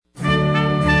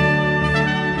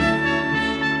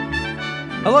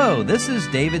Hello, this is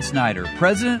David Snyder,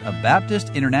 President of Baptist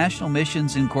International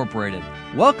Missions Incorporated,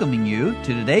 welcoming you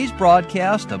to today's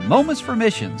broadcast of Moments for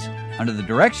Missions under the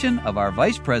direction of our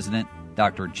Vice President,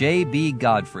 Dr. J.B.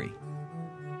 Godfrey.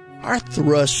 Our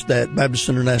thrust at Baptist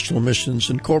International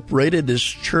Missions Incorporated is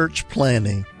church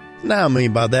planting. Now, I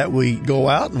mean by that, we go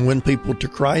out and win people to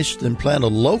Christ and plant a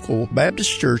local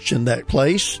Baptist church in that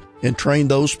place and train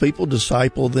those people,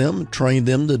 disciple them, train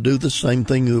them to do the same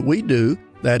thing that we do.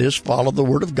 That is, follow the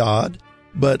Word of God.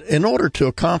 But in order to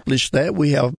accomplish that,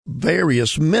 we have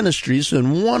various ministries,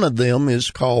 and one of them is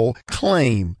called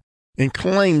CLAIM. And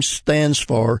CLAIM stands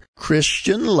for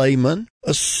Christian Laymen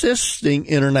Assisting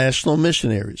International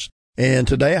Missionaries. And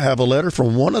today I have a letter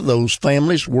from one of those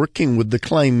families working with the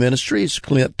CLAIM ministry. It's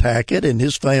Clint Tackett and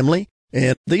his family.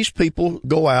 And these people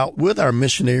go out with our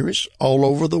missionaries all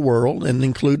over the world, and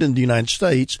including the United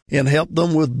States, and help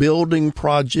them with building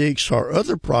projects or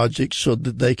other projects so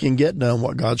that they can get done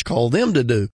what God's called them to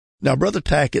do. Now, Brother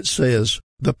Tackett says,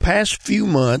 the past few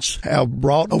months have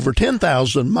brought over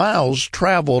 10,000 miles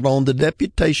traveled on the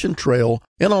Deputation Trail,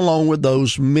 and along with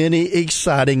those many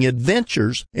exciting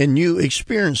adventures and new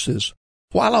experiences.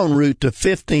 While en route to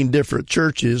 15 different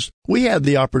churches, we had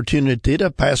the opportunity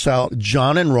to pass out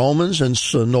John and Romans in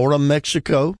Sonora,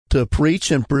 Mexico, to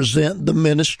preach and present the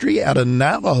ministry at a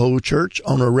Navajo church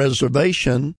on a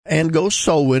reservation, and go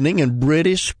soul winning in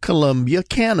British Columbia,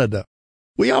 Canada.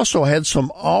 We also had some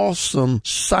awesome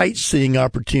sightseeing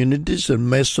opportunities in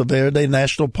Mesa Verde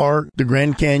National Park, the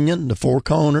Grand Canyon, the Four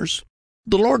Corners.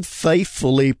 The Lord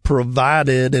faithfully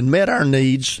provided and met our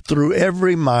needs through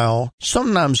every mile,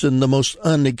 sometimes in the most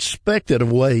unexpected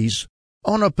of ways.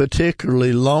 On a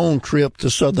particularly long trip to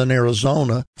southern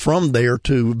Arizona, from there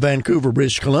to Vancouver,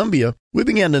 British Columbia, we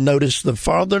began to notice the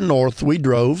farther north we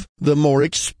drove, the more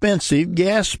expensive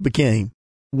gas became.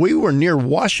 We were near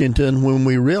Washington when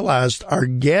we realized our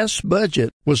gas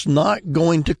budget was not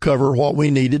going to cover what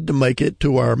we needed to make it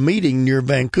to our meeting near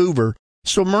Vancouver.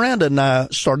 So Miranda and I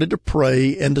started to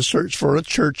pray and to search for a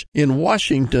church in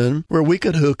Washington where we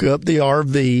could hook up the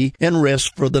RV and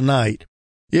rest for the night.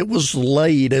 It was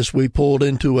late as we pulled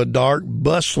into a dark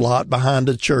bus lot behind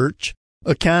the church.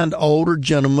 A kind older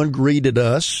gentleman greeted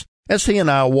us. As he and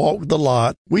I walked the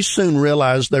lot, we soon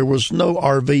realized there was no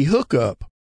RV hookup.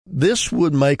 This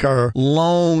would make our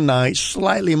long night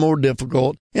slightly more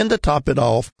difficult, and to top it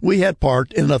off, we had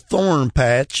parked in a thorn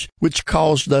patch, which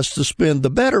caused us to spend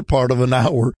the better part of an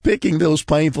hour picking those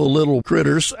painful little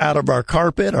critters out of our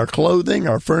carpet, our clothing,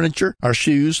 our furniture, our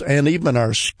shoes, and even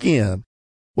our skin.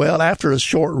 Well, after a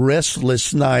short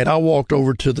restless night, I walked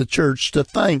over to the church to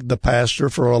thank the pastor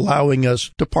for allowing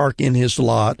us to park in his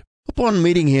lot. Upon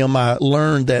meeting him, I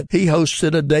learned that he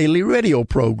hosted a daily radio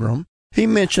program. He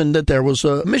mentioned that there was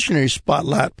a missionary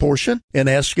spotlight portion and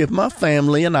asked if my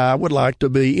family and I would like to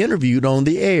be interviewed on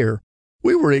the air.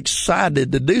 We were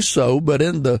excited to do so, but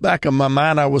in the back of my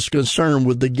mind I was concerned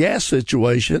with the gas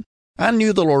situation. I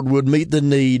knew the Lord would meet the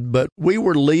need, but we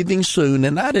were leaving soon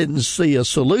and I didn't see a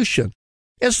solution.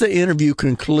 As the interview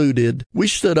concluded, we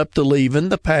stood up to leave,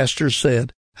 and the pastor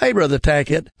said, "Hey, Brother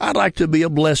Tackett, I'd like to be a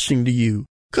blessing to you.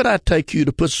 Could I take you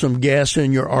to put some gas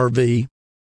in your RV?"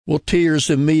 Well,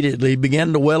 tears immediately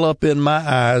began to well up in my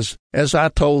eyes as I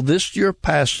told this dear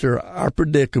pastor our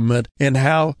predicament and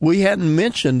how we hadn't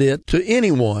mentioned it to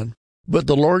anyone. But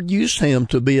the Lord used him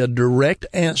to be a direct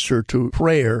answer to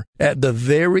prayer at the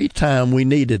very time we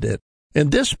needed it.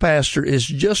 And this pastor is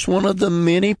just one of the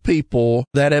many people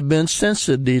that have been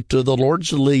sensitive to the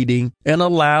Lord's leading and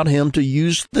allowed him to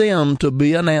use them to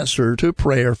be an answer to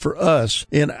prayer for us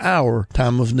in our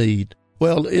time of need.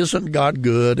 Well, isn't God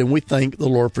good? And we thank the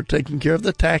Lord for taking care of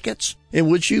the Tacketts. And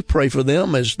would you pray for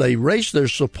them as they raise their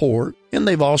support? And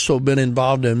they've also been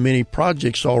involved in many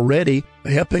projects already,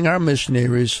 helping our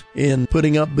missionaries in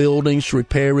putting up buildings,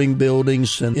 repairing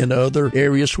buildings, and in other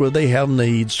areas where they have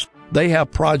needs. They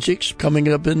have projects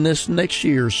coming up in this next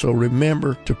year, so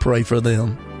remember to pray for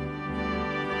them.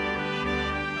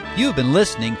 You've been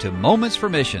listening to Moments for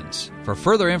Missions. For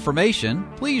further information,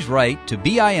 please write to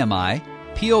BIMI,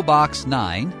 P.O. Box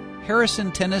 9,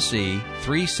 Harrison, Tennessee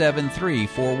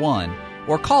 37341,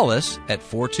 or call us at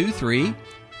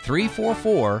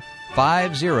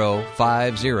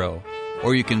 423-344-5050.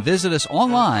 Or you can visit us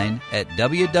online at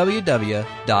www.bimi.org.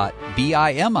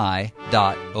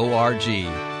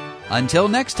 Until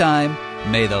next time,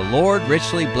 may the Lord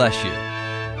richly bless you.